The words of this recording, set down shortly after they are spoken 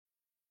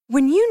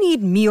When you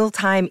need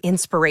mealtime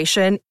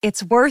inspiration,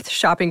 it's worth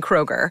shopping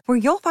Kroger, where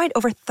you'll find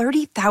over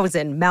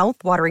 30,000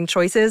 mouth-watering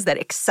choices that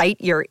excite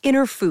your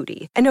inner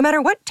foodie. And no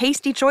matter what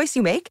tasty choice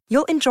you make,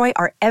 you'll enjoy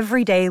our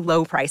everyday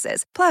low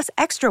prices, plus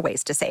extra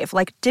ways to save,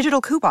 like digital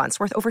coupons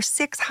worth over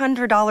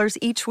 $600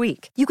 each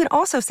week. You can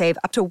also save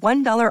up to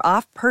 $1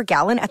 off per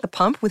gallon at the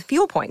pump with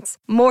fuel points.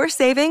 More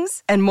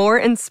savings and more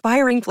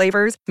inspiring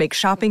flavors make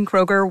shopping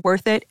Kroger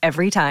worth it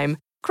every time.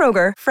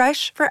 Kroger,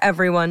 fresh for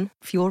everyone.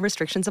 Fuel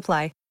restrictions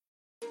apply.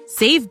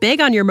 Save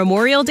big on your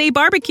Memorial Day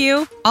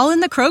barbecue, all in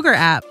the Kroger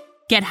app.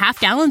 Get half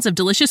gallons of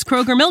delicious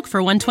Kroger milk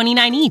for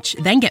 $1.29 each.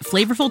 Then get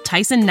flavorful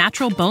Tyson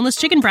natural boneless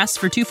chicken breasts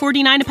for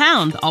 $2.49 a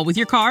pound, all with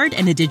your card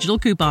and a digital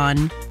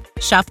coupon.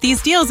 Shop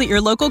these deals at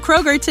your local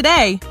Kroger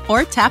today,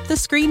 or tap the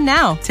screen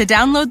now to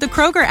download the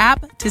Kroger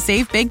app to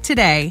save big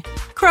today.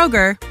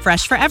 Kroger,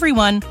 fresh for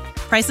everyone.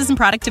 Prices and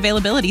product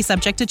availability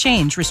subject to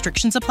change.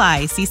 Restrictions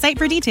apply. See site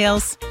for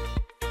details.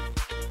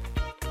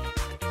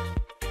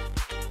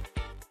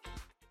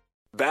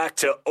 Back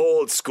to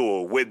old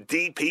school with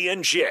DP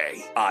and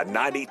J on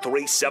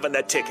 93.7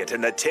 The Ticket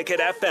and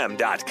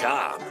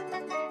theticketfm.com.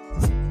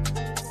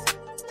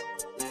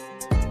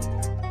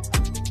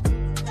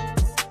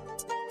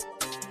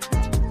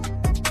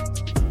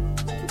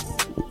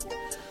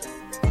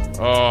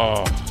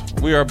 Oh,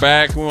 we are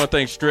back. We want to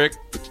thank Strick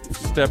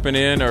stepping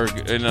in or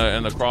in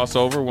the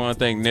crossover. We want to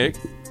thank Nick.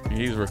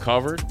 He's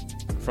recovered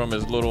from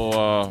his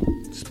little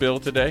spill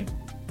today.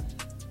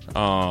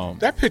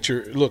 That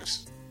picture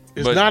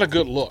is not a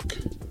good look.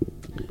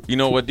 You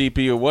know what,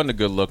 DP? It wasn't a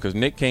good look because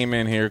Nick came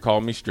in here,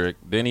 called me Strick.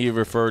 Then he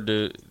referred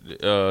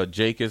to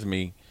Jake as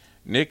me.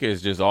 Nick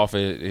is just off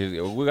his.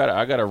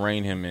 I got to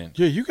rein him in.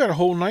 Yeah, you got a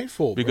whole night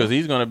full, because bro.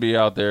 he's going to be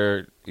out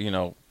there,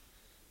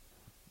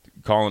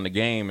 calling the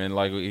game, and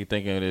like he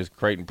thinking of this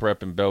Creighton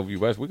Prep in Bellevue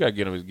West. We got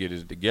to get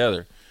his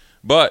together.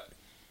 But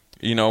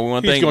we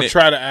want to he's going to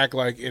try to act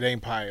like it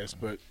ain't Pius,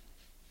 but.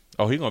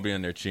 Oh, he's gonna be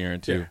in there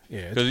cheering too.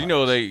 Yeah. Because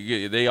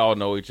they all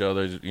know each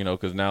other.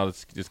 Because now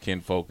it's just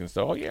kinfolk and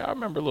stuff. Oh yeah, I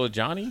remember little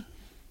Johnny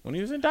when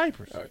he was in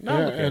diapers.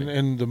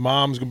 And the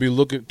mom's gonna be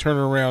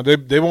turning around.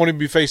 They won't even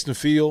be facing the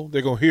field.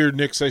 They're gonna hear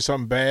Nick say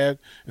something bad,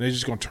 and they're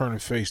just gonna turn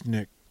and face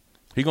Nick.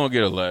 He gonna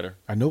get a letter.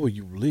 I know where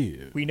you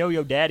live. We know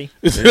your daddy.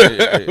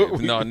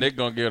 No, Nick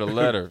gonna get a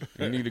letter.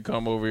 You need to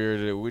come over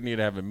here. We need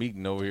to have a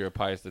meeting over here at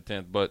Pius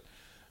X. But.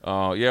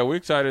 We're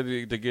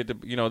excited to get to,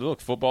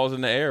 look, football's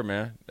in the air,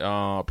 man.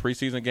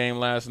 Preseason game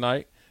last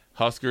night.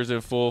 Huskers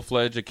in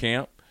full-fledged at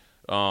camp.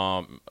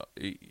 High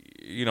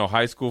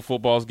school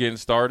football's getting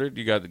started.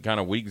 You got the kind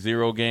of week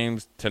 0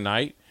 games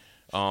tonight.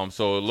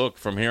 So, look,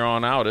 from here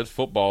on out, it's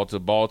football to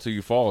ball till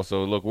you fall.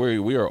 So, look,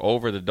 we are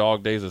over the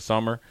dog days of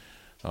summer.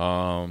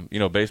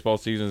 Baseball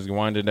season is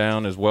winding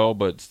down as well,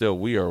 but still,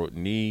 we are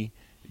knee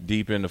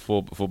deep into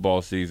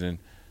football season.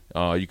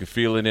 You can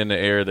feel it in the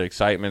air. The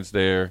excitement's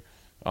there.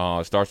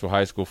 It starts with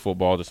high school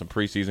football. There's some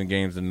preseason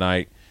games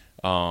tonight.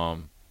 I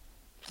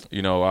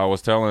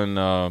was telling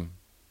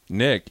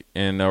Nick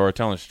or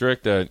telling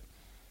Strick that,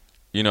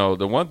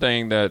 the one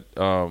thing that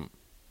I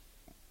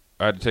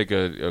had to take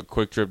a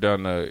quick trip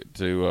down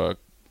to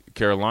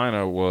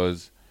Carolina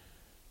was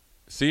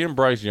seeing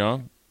Bryce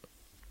Young.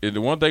 The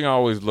one thing I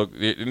always look,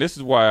 and this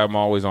is why I'm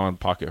always on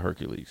Pocket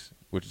Hercules,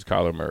 which is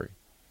Kyler Murray,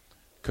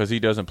 because he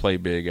doesn't play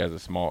big as a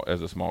small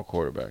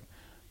quarterback.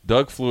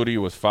 Doug Flutie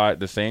was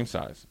the same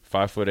size,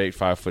 5'8",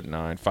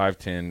 5'9",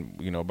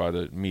 5'10", by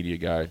the media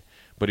guide,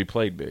 but he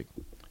played big.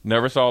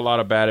 Never saw a lot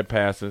of batted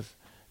passes.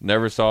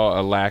 Never saw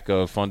a lack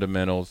of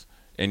fundamentals.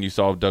 And you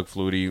saw Doug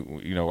Flutie,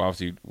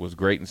 obviously was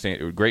great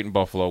in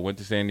Buffalo. Went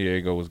to San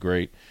Diego, was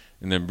great,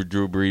 and then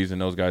Drew Brees and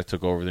those guys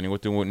took over. Then he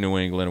went to New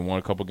England and won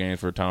a couple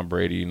games for Tom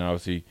Brady, and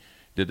obviously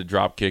did the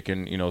drop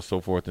kicking,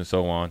 so forth and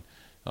so on.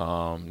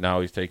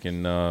 Now he's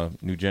taking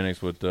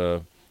Nugenics with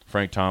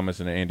Frank Thomas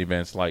and Andy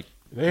Van Slyke.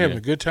 They having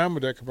a good time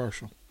with that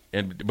commercial.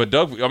 But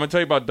I'm gonna tell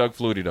you about Doug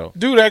Flutie though.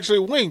 Dude actually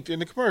winked in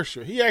the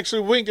commercial. He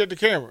actually winked at the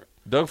camera.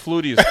 Doug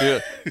Flutie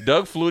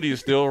is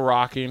still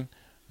rocking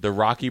the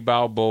Rocky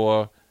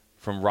Balboa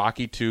from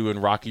Rocky 2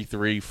 and Rocky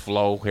 3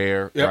 flow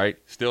hair, right?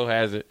 Still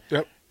has it.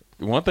 Yep.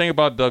 One thing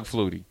about Doug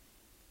Flutie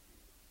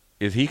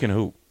is he can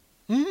hoop.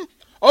 Mm-hmm.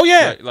 Oh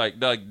yeah.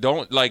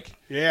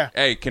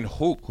 Hey, can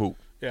hoop.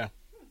 Yeah.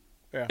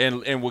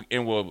 And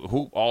will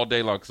hoop all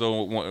day long.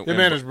 So the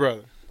man is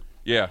brother.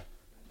 Yeah.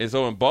 And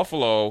so in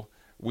Buffalo,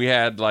 we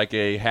had like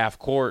a half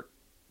court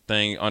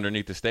thing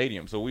underneath the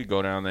stadium. So we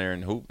go down there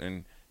and hoop.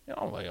 And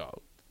I'm like,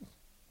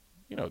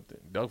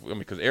 Doug,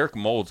 because Eric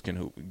Moulds can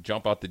hoop.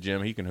 Jump out the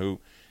gym, he can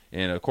hoop.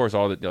 And, of course,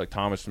 all the like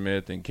Thomas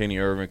Smith and Kenny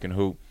Irvin can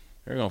hoop.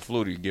 They're going to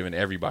Flutie giving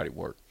everybody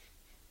work.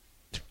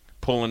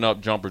 Pulling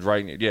up jumpers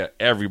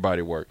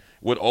everybody work.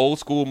 With old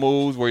school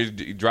moves where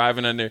he's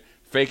driving in there,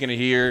 faking it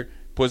here,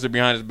 puts it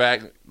behind his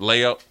back,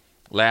 layup,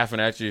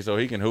 laughing at you. So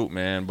he can hoop,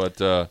 man. But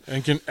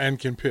and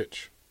can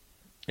pitch.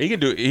 He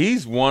can do.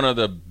 He's one of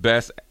the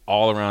best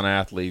all-around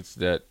athletes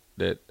that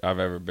I've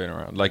ever been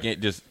around. Like he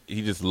just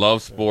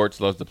loves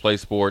sports, loves to play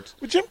sports.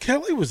 But Jim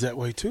Kelly was that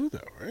way too, though,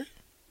 right?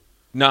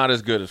 Not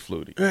as good as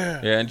Flutie.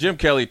 Yeah. And Jim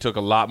Kelly took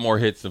a lot more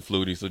hits than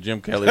Flutie, so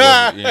Jim Kelly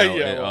wasn't,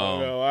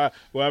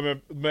 I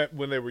met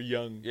when they were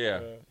young.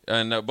 Yeah.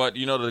 But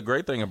the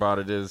great thing about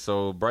it is,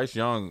 so Bryce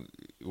Young,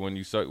 when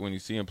you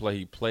see him play,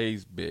 he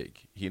plays big.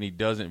 He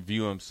doesn't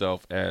view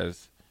himself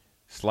as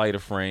slight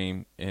of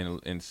frame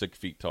and 6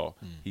 feet tall.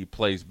 He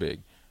plays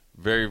big.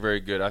 Very, very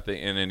good, I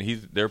think. And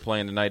then they're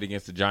playing tonight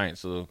against the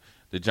Giants. So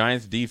the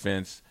Giants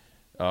defense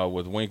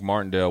with Wink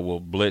Martindale will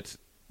blitz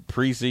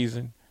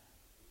preseason,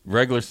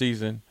 regular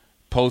season,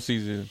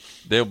 postseason.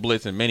 They'll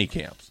blitz in many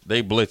camps.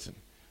 They blitzing.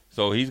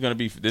 So he's going to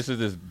be – this is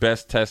his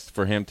best test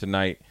for him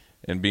tonight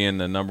and being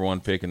the number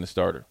 1 pick and the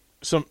starter.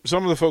 Some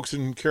of the folks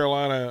in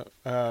Carolina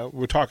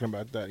were talking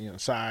about that,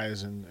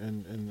 size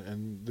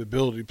and the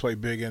ability to play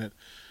big in it.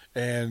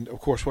 And, of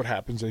course, what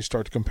happens, they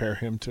start to compare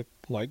him to,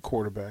 like,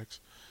 quarterbacks.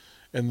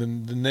 And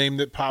then the name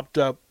that popped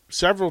up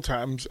several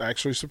times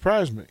actually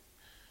surprised me.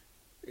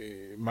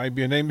 It might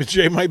be a name that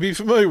Jay might be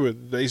familiar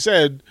with. They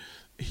said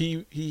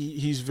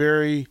he's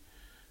very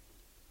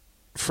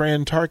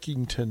Fran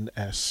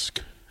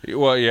Tarkington-esque.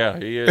 Well, yeah,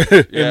 he is.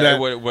 Yeah,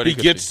 he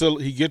gets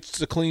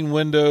the clean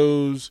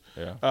windows.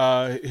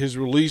 Yeah. His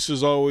release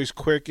is always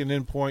quick and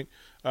in point.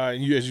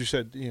 And as you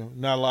said,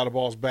 not a lot of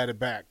balls batted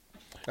back.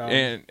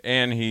 And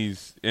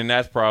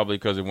that's probably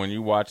because when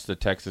you watch the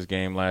Texas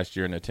game last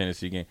year and the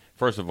Tennessee game,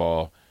 first of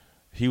all,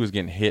 he was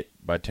getting hit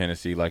by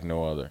Tennessee like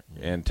no other.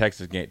 And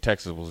Texas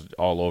was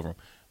all over him.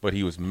 But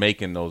he was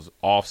making those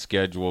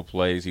off-schedule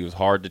plays. He was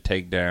hard to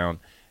take down.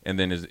 And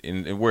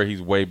then where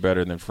he's way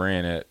better than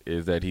Fran at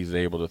is that he's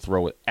able to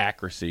throw with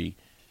accuracy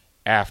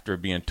after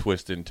being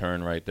twisted and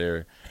turned right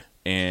there.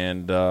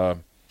 And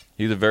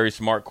he's a very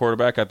smart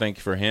quarterback. I think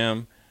for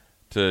him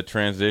to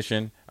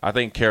transition, I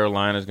think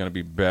Carolina is going to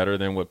be better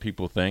than what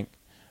people think.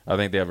 I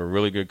think they have a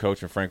really good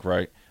coach in Frank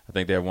Reich. I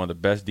think they have one of the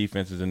best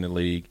defenses in the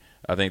league.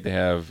 I think they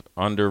have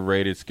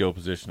underrated skill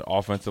position.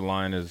 Offensive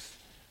line is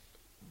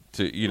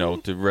to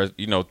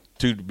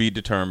be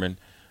determined.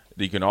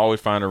 You can always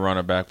find a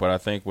running back, but I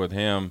think with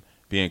him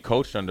being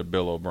coached under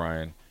Bill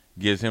O'Brien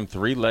gives him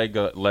 3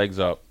 legs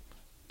up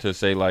to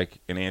say like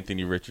an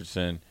Anthony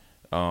Richardson,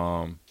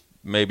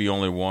 maybe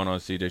only 1 on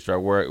C.J.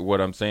 Stroud.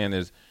 What I'm saying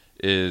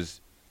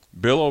is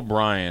Bill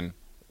O'Brien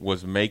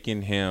was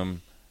making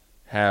him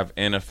have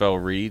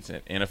NFL reads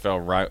and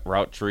NFL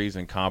route trees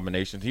and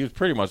combinations. He was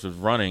pretty much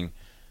running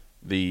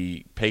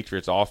the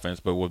Patriots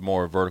offense, but with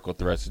more vertical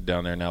threats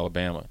down there in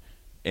Alabama,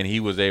 and he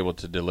was able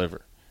to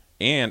deliver.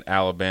 And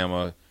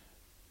Alabama,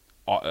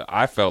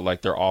 I felt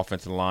like their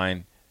offensive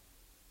line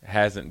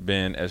hasn't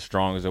been as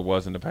strong as it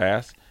was in the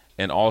past,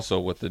 and also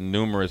with the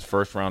numerous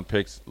first-round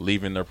picks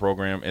leaving their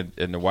program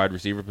in the wide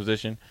receiver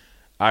position,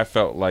 I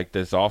felt like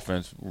this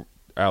offense,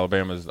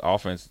 Alabama's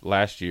offense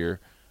last year,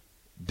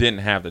 didn't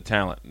have the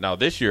talent. Now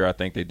this year I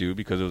think they do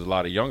because there was a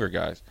lot of younger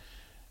guys,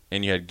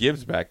 and you had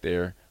Gibbs back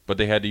there, but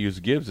they had to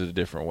use Gibbs in a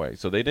different way.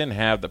 So they didn't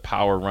have the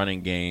power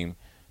running game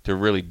to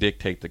really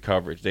dictate the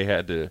coverage. They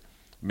had to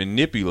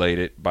manipulate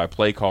it by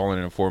play calling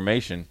and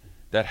formation.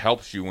 That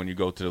helps you when you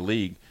go to the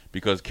league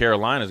because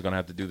Carolina is going to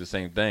have to do the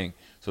same thing.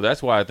 So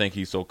that's why I think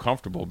he's so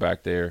comfortable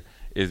back there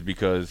is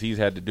because he's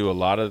had to do a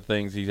lot of the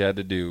things he's had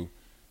to do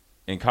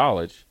in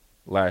college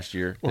last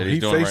year that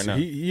he's doing right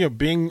now.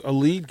 Being a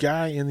lead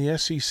guy in the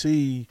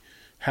SEC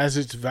has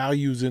its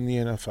values in the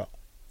NFL.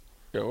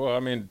 Yeah, well, I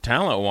mean,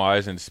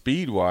 talent-wise and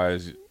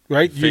speed-wise,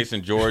 right?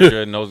 Facing Georgia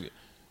and those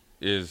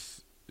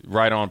is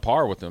right on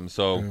par with them.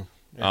 So,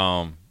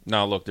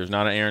 now look, there's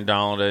not an Aaron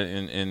Donald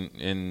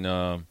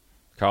in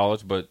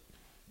college, but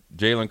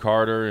Jalen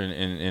Carter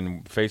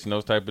and facing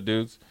those type of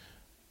dudes,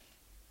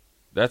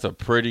 that's a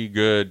pretty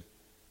good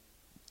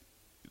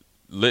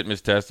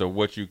litmus test of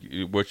what you're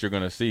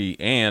going to see,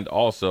 and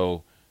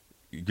also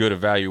good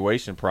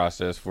evaluation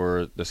process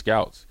for the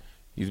scouts.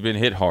 He's been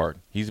hit hard.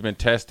 He's been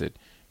tested.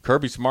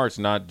 Kirby Smart's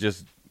not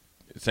just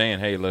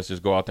saying, "Hey, let's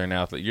just go out there and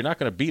athlete." You're not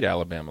going to beat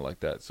Alabama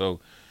like that. So,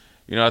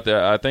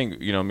 I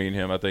think me and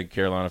him. I think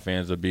Carolina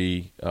fans will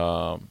be,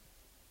 very,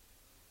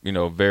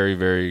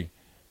 very.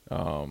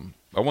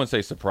 I wouldn't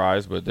say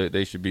surprised, but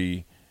they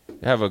should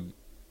have a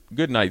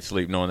good night's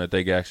sleep knowing that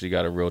they actually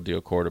got a real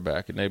deal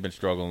quarterback, and they've been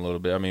struggling a little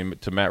bit. I mean,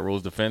 to Matt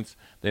Rule's defense,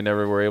 they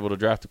never were able to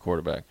draft a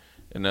quarterback.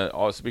 And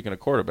speaking of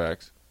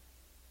quarterbacks,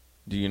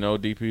 do you know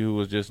DP who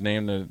was just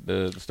named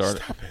the starter?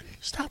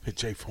 Stop it,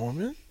 Jay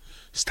Foreman.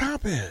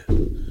 Stop it.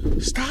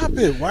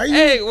 Why?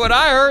 Hey, when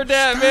I heard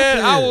that, man,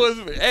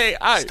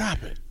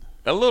 stop it.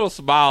 A little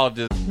smile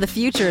just. The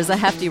future is a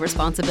hefty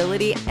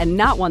responsibility and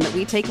not one that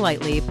we take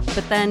lightly.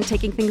 But then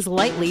taking things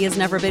lightly has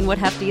never been what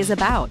Hefty is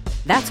about.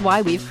 That's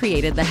why we've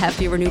created the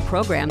Hefty Renew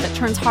program that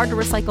turns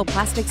hard-to-recycle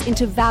plastics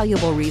into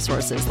valuable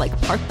resources like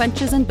park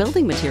benches and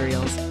building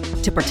materials.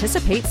 To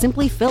participate,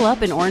 simply fill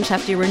up an orange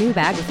Hefty Renew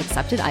bag with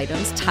accepted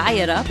items, tie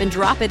it up, and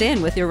drop it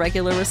in with your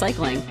regular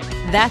recycling.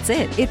 That's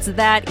it. It's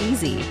that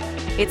easy.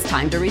 It's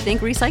time to rethink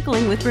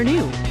recycling with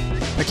Renew.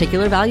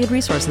 Particular valued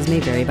resources may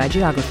vary by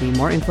geography.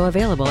 More info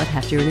available at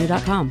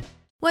heftyrenew.com.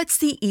 What's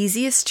the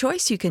easiest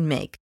choice you can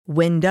make?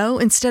 Window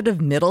instead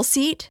of middle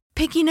seat?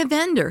 Picking a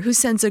vendor who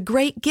sends a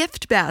great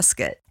gift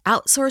basket?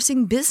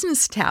 outsourcing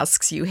business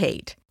tasks you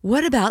hate?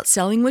 What about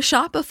selling with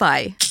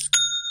Shopify?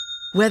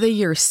 Whether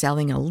you're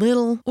selling a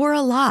little or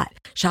a lot,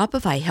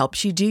 Shopify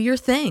helps you do your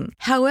thing,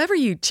 however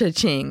you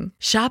cha-ching.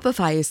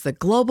 Shopify is the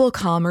global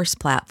commerce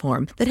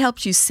platform that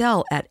helps you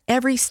sell at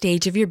every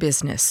stage of your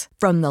business.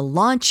 From the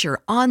launch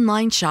your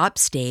online shop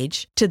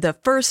stage to the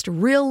first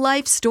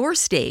real-life store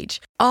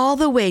stage, all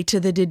the way to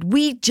the did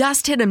we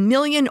just hit 1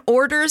 million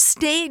orders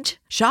stage.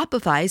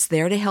 Shopify's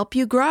there to help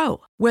you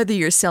grow. Whether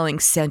you're selling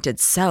scented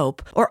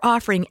soap or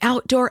offering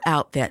outdoor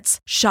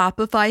outfits,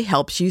 Shopify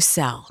helps you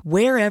sell.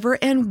 Wherever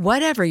and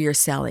whatever you're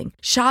selling,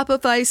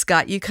 Shopify's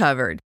got you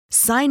covered.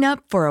 Sign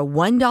up for a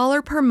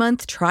 $1 per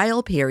month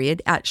trial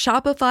period at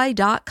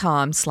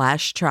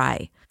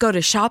shopify.com/try. Go to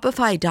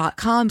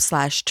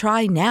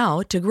shopify.com/try now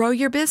to grow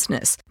your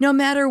business, no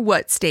matter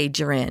what stage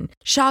you're in.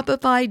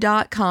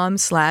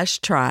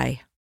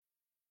 Shopify.com/try.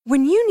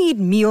 When you need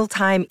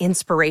mealtime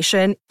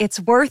inspiration,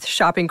 it's worth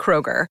shopping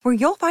Kroger, where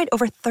you'll find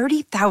over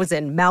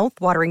 30,000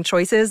 mouth-watering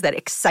choices that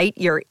excite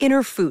your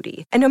inner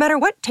foodie. And no matter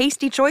what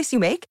tasty choice you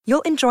make,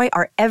 you'll enjoy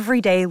our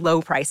everyday low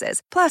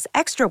prices, plus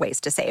extra ways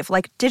to save,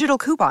 like digital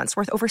coupons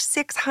worth over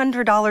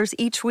 $600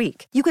 each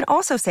week. You can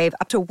also save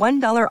up to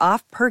 $1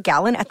 off per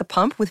gallon at the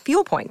pump with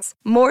fuel points.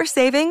 More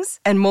savings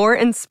and more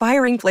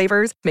inspiring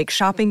flavors make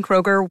shopping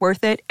Kroger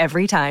worth it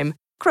every time.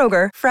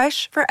 Kroger,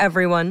 fresh for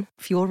everyone.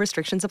 Fuel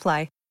restrictions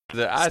apply.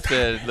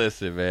 Said,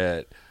 listen,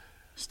 man.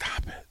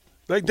 Stop it.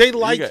 Like they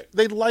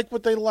like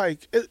what they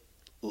like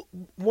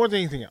more than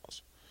anything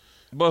else.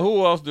 But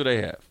who else do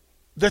they have?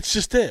 That's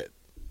just it.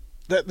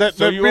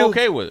 So you're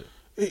okay with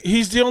it?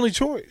 He's the only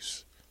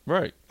choice.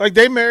 Right. Like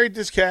they married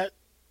this cat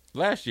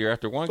last year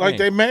after one game. Like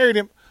they married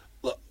him.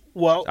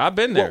 Well, I've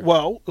been there.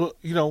 Well,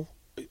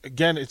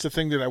 again, it's a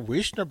thing that I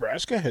wish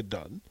Nebraska had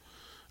done.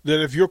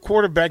 That if your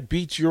quarterback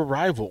beats your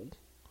rival,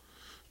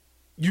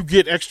 you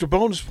get extra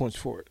bonus points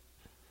for it.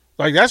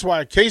 Like, that's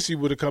why Casey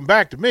would have come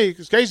back to me,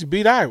 because Casey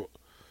beat Iowa.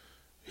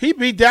 He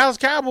beat Dallas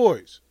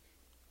Cowboys,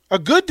 a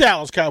good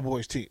Dallas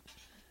Cowboys team.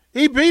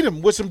 He beat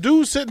them with some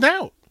dudes sitting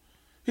out.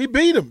 He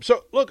beat them.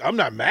 So, look, I'm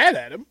not mad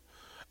at him.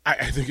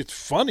 I think it's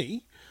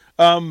funny.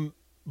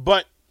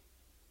 But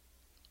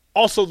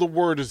also the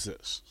word is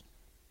this,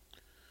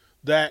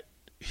 that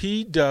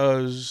he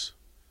does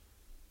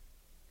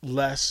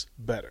less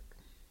better.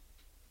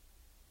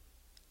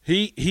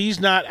 He's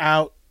not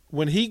out.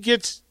 When he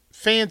gets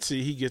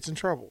fancy, he gets in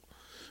trouble.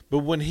 But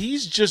when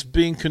he's just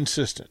being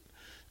consistent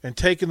and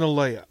taking the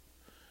layup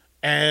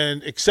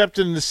and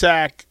accepting the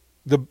sack,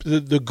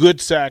 the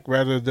good sack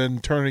rather than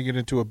turning it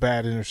into a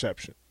bad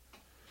interception,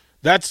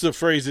 that's the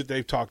phrase that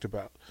they've talked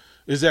about,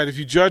 is that if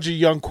you judge a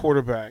young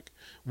quarterback,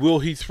 will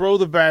he throw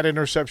the bad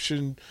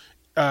interception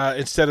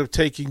instead of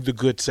taking the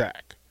good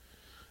sack?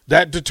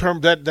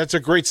 That's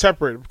a great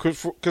separator,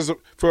 because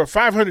for a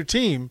 500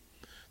 team,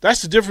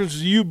 that's the difference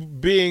with you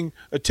being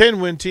a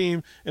 10-win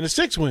team and a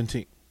 6-win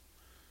team.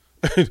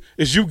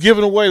 Is you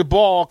giving away the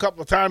ball a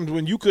couple of times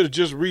when you could have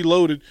just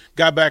reloaded,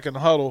 got back in the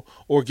huddle,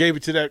 or gave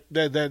it to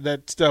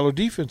that stellar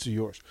defense of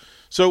yours.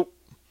 So,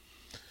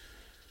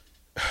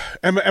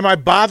 am I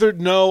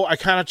bothered? No, I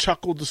kind of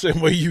chuckled the same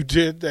way you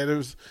did. That it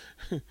was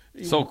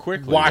so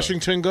quickly.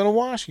 Washington going to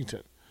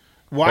Washington.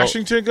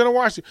 Washington going to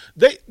Washington.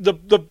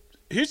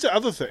 Here's the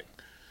other thing.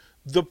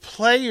 The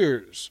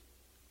players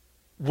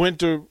went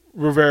to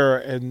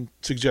Rivera and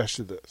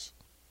suggested this.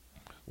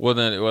 Well,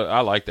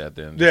 I like that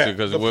then. Yeah,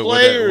 because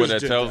what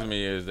that tells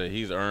me is that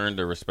he's earned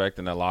the respect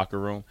in that locker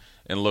room.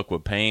 And look,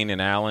 with Payne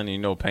and Allen,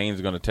 Payne's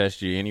going to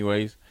test you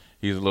anyways.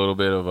 He's a little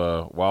bit of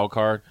a wild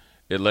card.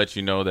 It lets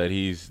you know that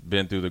he's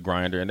been through the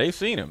grinder, and they've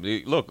seen him.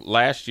 Look,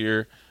 last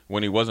year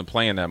when he wasn't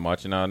playing that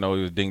much, and I know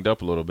he was dinged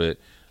up a little bit,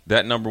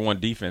 that number one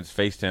defense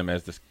faced him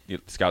as the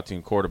scout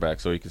team quarterback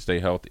so he could stay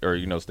healthy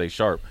or, stay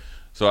sharp.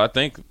 So I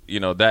think,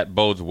 that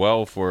bodes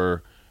well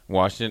for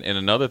Washington. And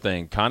another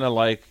thing, kind of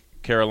like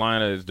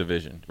Carolina's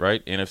division,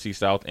 right? NFC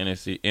South,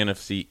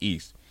 NFC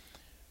East.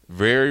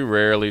 Very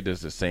rarely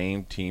does the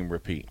same team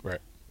repeat.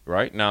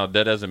 Right? Now,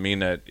 that doesn't mean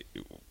that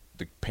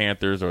the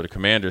Panthers or the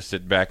Commanders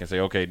sit back and say,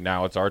 okay,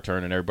 now it's our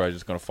turn and everybody's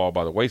just going to fall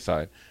by the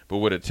wayside. But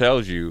what it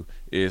tells you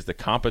is the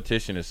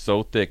competition is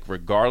so thick,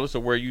 regardless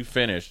of where you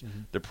finished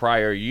the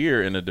prior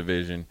year in the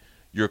division,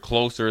 you're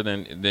closer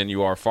than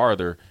you are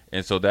farther.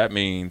 And so that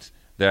means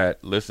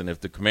that, listen,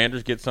 if the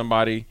Commanders get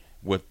somebody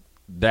with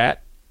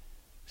that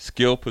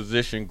skill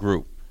position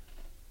group,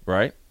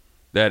 right,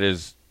 that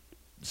is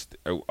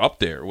up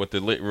there with the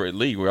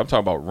league, where I'm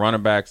talking about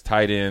running backs,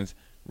 tight ends,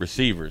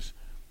 receivers.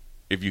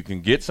 If you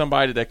can get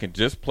somebody that can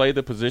just play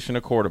the position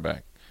of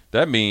quarterback,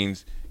 that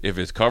means if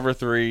it's cover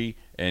 3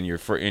 and your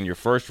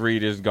first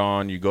read is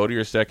gone, you go to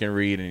your second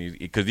read, and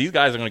because these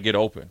guys are going to get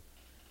open,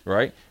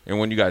 right? And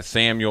when you got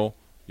Samuel,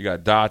 you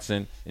got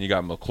Dotson, and you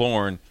got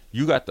McLaurin,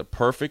 you got the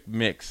perfect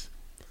mix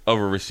of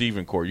a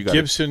receiving core. You got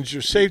Gibson's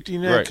your safety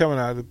net coming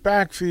out of the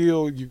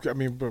backfield.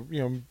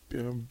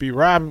 B.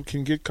 Rob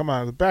can come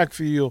out of the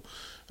backfield.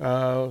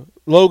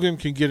 Logan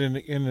can get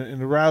in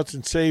the routes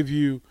and save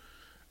you.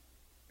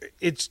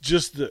 It's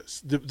just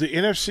this. The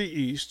NFC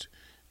East,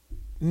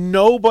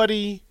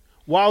 nobody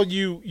while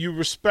you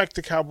respect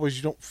the Cowboys,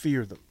 you don't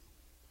fear them.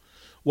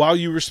 While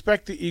you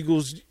respect the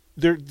Eagles,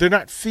 they're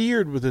not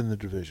feared within the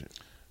division.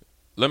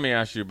 Let me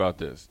ask you about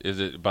this. Is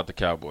it about the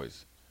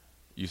Cowboys?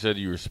 You said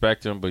you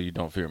respect them, but you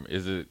don't fear them.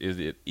 Is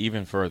it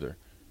even further?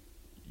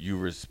 You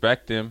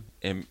respect them,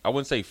 and I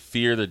wouldn't say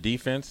fear the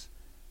defense,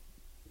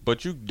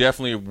 but you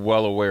definitely are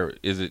well aware.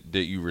 Is it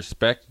that you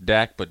respect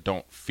Dak but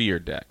don't fear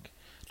Dak?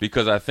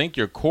 Because I think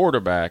your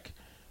quarterback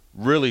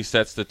really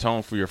sets the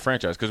tone for your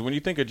franchise. Because when you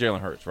think of Jalen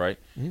Hurts, right,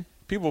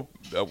 people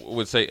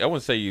would say, I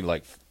wouldn't say you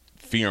like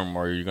fear him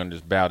or you're going to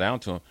just bow down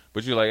to him,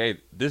 but you're like, hey,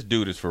 this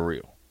dude is for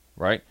real,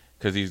 right?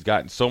 Because he's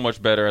gotten so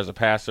much better as a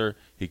passer.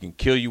 He can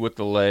kill you with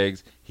the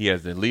legs. He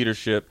has the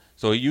leadership.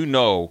 So you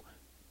know,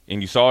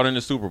 and you saw it in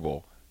the Super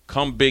Bowl,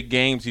 come big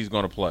games, he's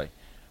going to play.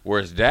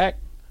 Whereas Dak,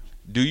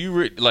 do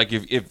you like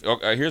if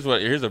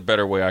here's a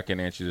better way I can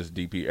answer this,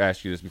 DP,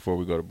 ask you this before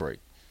we go to break.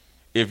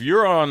 If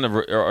you're on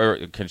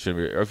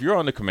if you're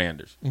on the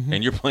Commanders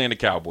and you're playing the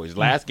Cowboys,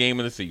 last game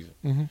of the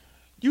season,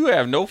 you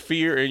have no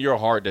fear in your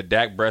heart that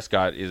Dak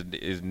Prescott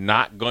is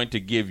not going to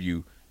give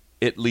you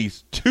at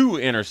least 2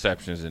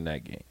 interceptions in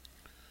that game.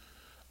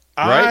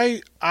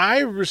 Right?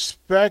 I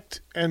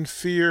respect and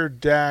fear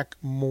Dak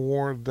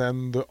more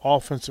than the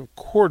offensive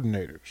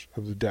coordinators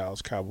of the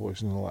Dallas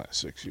Cowboys in the last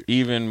 6 years.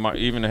 Even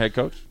the head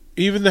coach?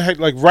 Even the head,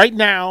 like right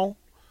now,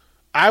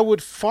 I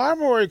would far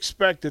more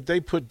expect that they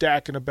put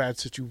Dak in a bad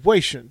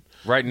situation.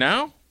 Right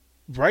now?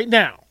 Right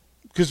now.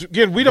 Because,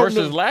 again, we don't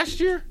know. Versus last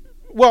year?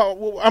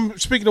 Well, I'm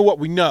speaking of what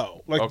we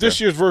know. Like this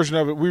year's version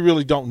of it, we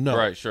really don't know.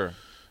 Right, sure.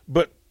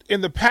 But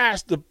in the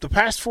past, the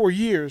past 4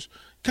 years,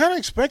 kind of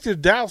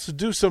expected Dallas to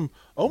do some,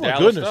 oh, my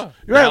Dallas goodness. Stuff.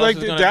 Right, Dallas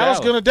like Dallas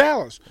going to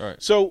Dallas.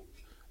 Right. So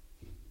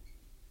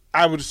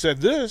I would have said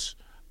this.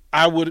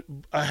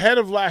 Ahead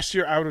of last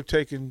year, I would have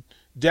taken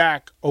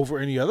Dak over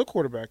any other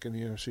quarterback in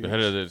the NFC. Ahead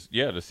of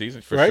the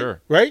season for right?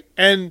 sure. Right?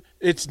 And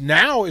it's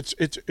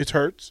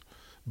Hurts.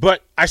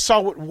 But I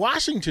saw what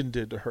Washington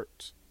did to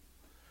Hurts.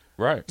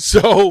 Right.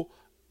 So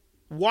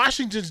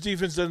Washington's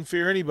defense doesn't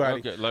fear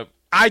anybody. Okay,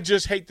 I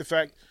just hate the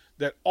fact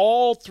that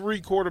all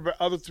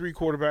other three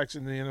quarterbacks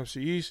in the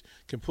NFC East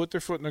can put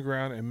their foot in the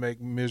ground and make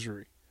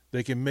misery.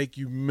 They can make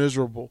you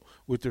miserable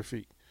with their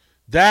feet.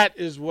 That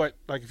is what,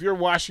 like, if you're a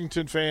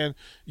Washington fan,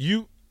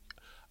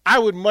 I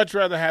would much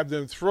rather have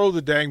them throw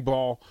the dang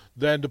ball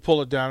than to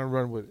pull it down and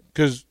run with it.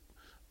 Because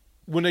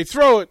when they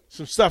throw it,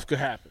 some stuff could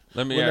happen.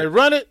 When they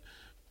run it,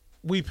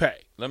 we pay.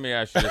 Let me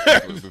ask you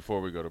this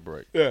before we go to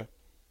break. Yeah.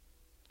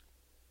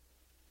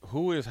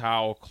 Who is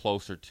Howell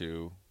closer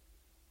to,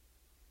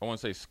 I won't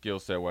say skill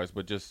set wise,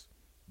 but just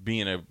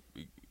being a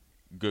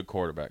good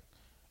quarterback?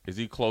 Is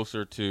he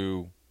closer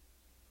to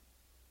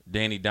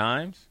Danny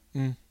Dimes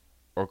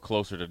or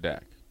closer to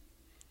Dak?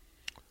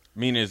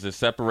 Meaning, is the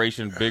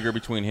separation bigger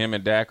between him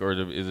and Dak, or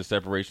is the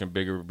separation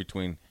bigger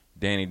between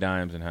Danny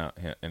Dimes and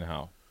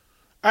Howell?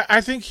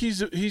 I think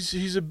he's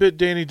a bit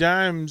Danny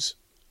Dimes.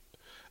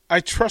 I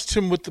trust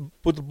him with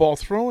the ball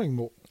throwing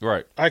more.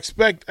 Right. I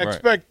expect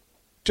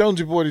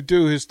Jonesy Boy to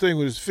do his thing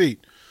with his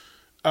feet.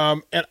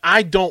 And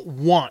I don't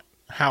want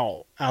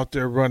Howell out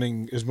there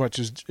running as much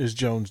as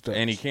Jones does.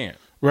 And he can't.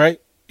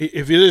 Right?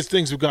 If it is,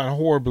 things have gone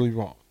horribly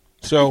wrong.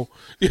 So,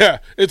 yeah,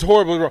 it's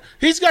horribly wrong.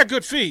 He's got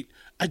good feet.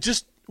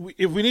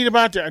 If we need him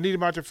out there, I need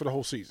him out there for the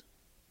whole season.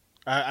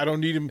 I don't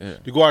need him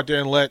to go out there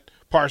and let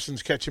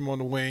Parsons catch him on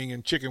the wing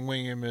and chicken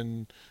wing him,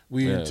 and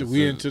we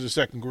into the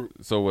second group.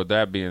 So with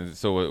that being,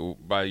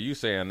 by you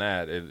saying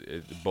that,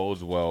 it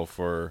bodes well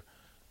for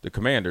the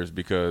Commanders,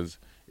 because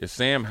if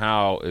Sam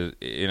Howell is,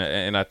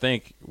 and I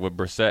think with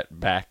Brissett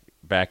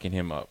backing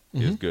him up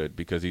is good,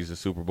 because he's a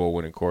Super Bowl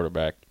winning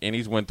quarterback, and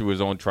he's went through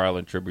his own trial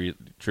and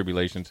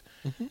tribulations,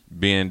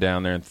 being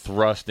down there and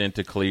thrust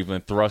into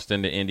Cleveland, thrust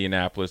into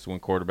Indianapolis when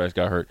quarterbacks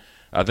got hurt.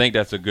 I think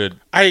that's a good.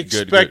 I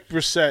expect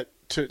Brissett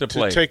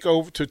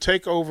to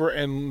take over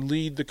and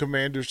lead the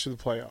Commanders to the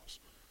playoffs.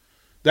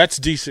 That's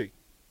DC.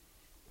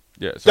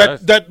 Yeah, so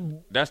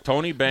that's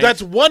Tony Banks.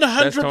 That's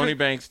 100. That's Tony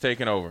Banks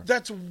taking over.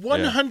 That's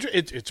 100.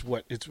 Yeah. It's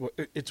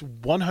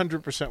 100%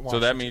 Washington. So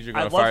that means you're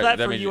going to fire. I love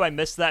that for you. I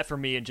missed that for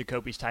me in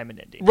Jacoby's time in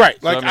Indy. Right.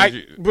 So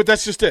but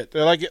that's just it.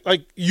 Like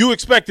you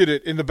expected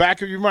it in the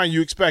back of your mind.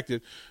 You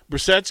expected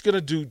Brissett's going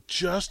to do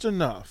just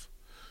enough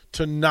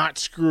to not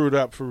screw it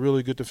up for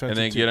really good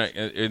defensive teams.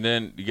 And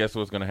then guess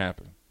what's going to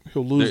happen?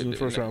 He'll lose in the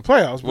first round of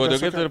playoffs. Well, they'll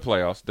get to the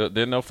playoffs.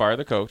 Then they'll fire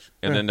the coach,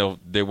 and then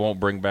they won't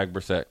bring back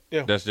Brissett.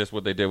 Yeah. That's just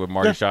what they did with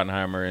Marty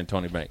Schottenheimer and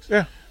Tony Banks.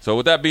 Yeah. So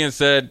with that being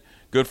said,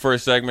 good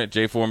first segment.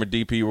 Jay Foreman,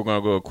 DP, we're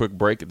going to go a quick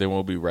break, then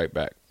we'll be right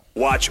back.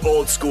 Watch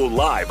Old School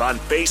live on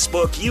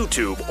Facebook,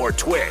 YouTube, or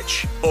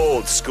Twitch.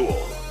 Old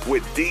School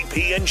with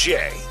DP and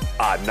J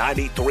on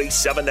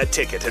 93.7 The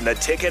Ticket and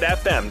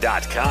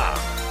theticketfm.com.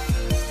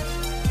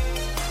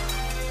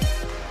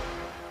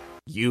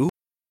 You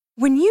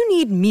When you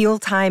need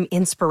mealtime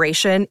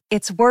inspiration,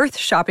 it's worth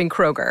shopping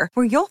Kroger,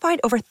 where you'll find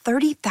over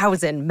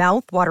 30,000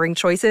 mouth-watering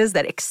choices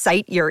that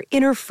excite your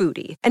inner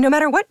foodie. And no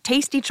matter what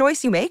tasty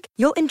choice you make,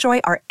 you'll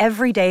enjoy our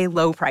everyday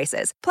low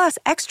prices, plus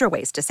extra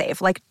ways to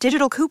save, like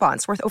digital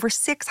coupons worth over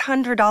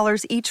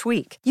 $600 each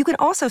week. You can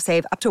also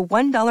save up to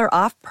 $1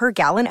 off per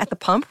gallon at the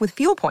pump with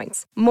fuel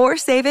points. More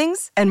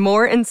savings and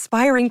more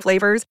inspiring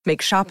flavors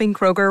make shopping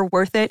Kroger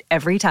worth it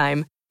every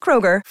time.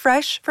 Kroger,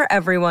 fresh for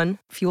everyone.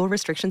 Fuel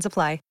restrictions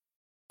apply.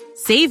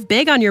 Save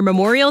big on your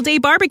Memorial Day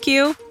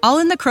barbecue, all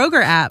in the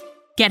Kroger app.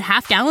 Get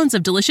half gallons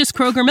of delicious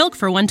Kroger milk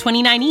for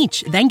 $1.29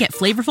 each. Then get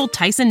flavorful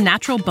Tyson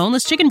natural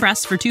boneless chicken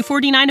breasts for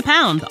 $2.49 a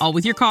pound, all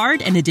with your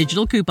card and a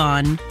digital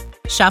coupon.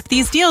 Shop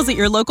these deals at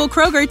your local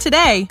Kroger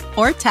today,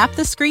 or tap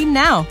the screen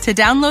now to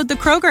download the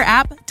Kroger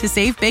app to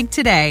save big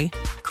today.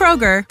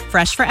 Kroger,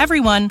 fresh for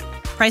everyone.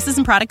 Prices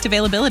and product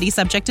availability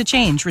subject to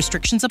change.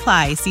 Restrictions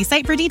apply. See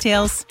site for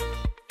details.